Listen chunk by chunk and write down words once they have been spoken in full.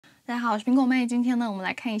大家好，我是苹果妹。今天呢，我们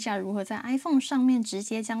来看一下如何在 iPhone 上面直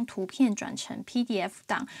接将图片转成 PDF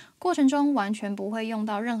档，过程中完全不会用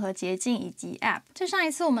到任何捷径以及 App。在上一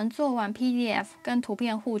次我们做完 PDF 跟图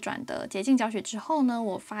片互转的捷径教学之后呢，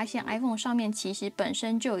我发现 iPhone 上面其实本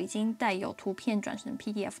身就已经带有图片转成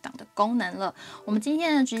PDF 档的功能了。我们今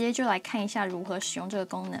天呢，直接就来看一下如何使用这个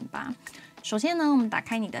功能吧。首先呢，我们打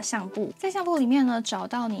开你的相簿，在相簿里面呢，找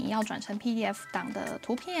到你要转成 PDF 档的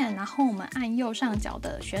图片，然后我们按右上角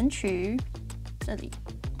的选取这里，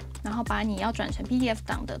然后把你要转成 PDF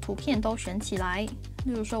档的图片都选起来。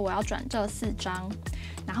例如说，我要转这4张，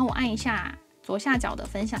然后我按一下左下角的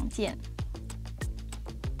分享键，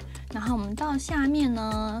然后我们到下面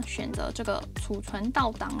呢，选择这个储存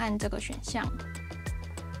到档案这个选项。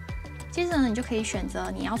接着呢，你就可以选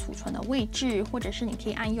择你要储存的位置，或者是你可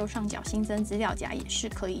以按右上角新增资料夹也是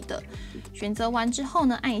可以的。选择完之后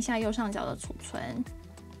呢，按一下右上角的储存。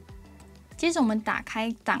接着我们打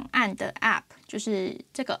开档案的 App， 就是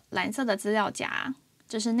这个蓝色的资料夹，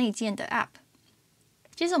这是内建的 App。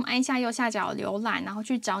接着我们按一下右下角浏览，然后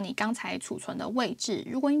去找你刚才储存的位置。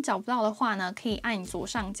如果你找不到的话呢，可以按左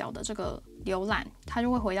上角的这个浏览，它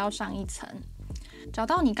就会回到上一层。找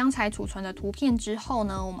到你刚才储存的图片之后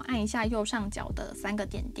呢，我们按一下右上角的3个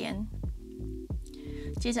点点，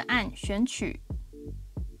接着按选取，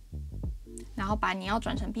然后把你要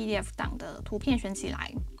转成 PDF 档的图片选起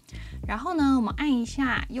来。然后呢，我们按一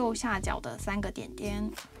下右下角的3个点点，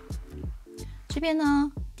这边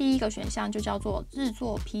呢，第一个选项就叫做制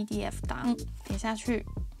作 PDF 档，点下去。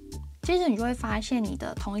接着你就会发现你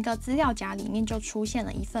的同一个资料夹里面就出现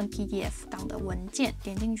了一份 PDF 档的文件，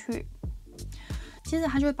点进去。接着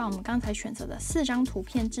它就会把我们刚才选择的4张图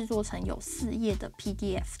片制作成有4页的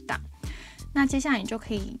PDF 档。那接下来你就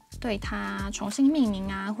可以对它重新命名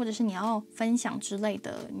啊，或者是你要分享之类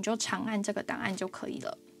的，你就长按这个档案就可以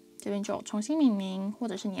了。这边就重新命名，或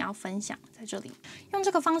者是你要分享，在这里用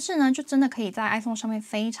这个方式呢，就真的可以在 iPhone 上面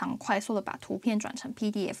非常快速的把图片转成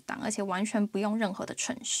PDF 档，而且完全不用任何的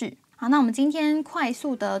程式。好，那我们今天快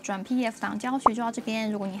速的转 PDF 档教学就到这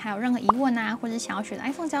边。如果你还有任何疑问啊，或者想要学的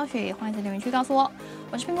iPhone 教学，也欢迎在留言区告诉我。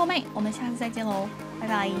我是苹果妹，我们下次再见喽，拜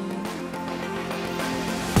拜。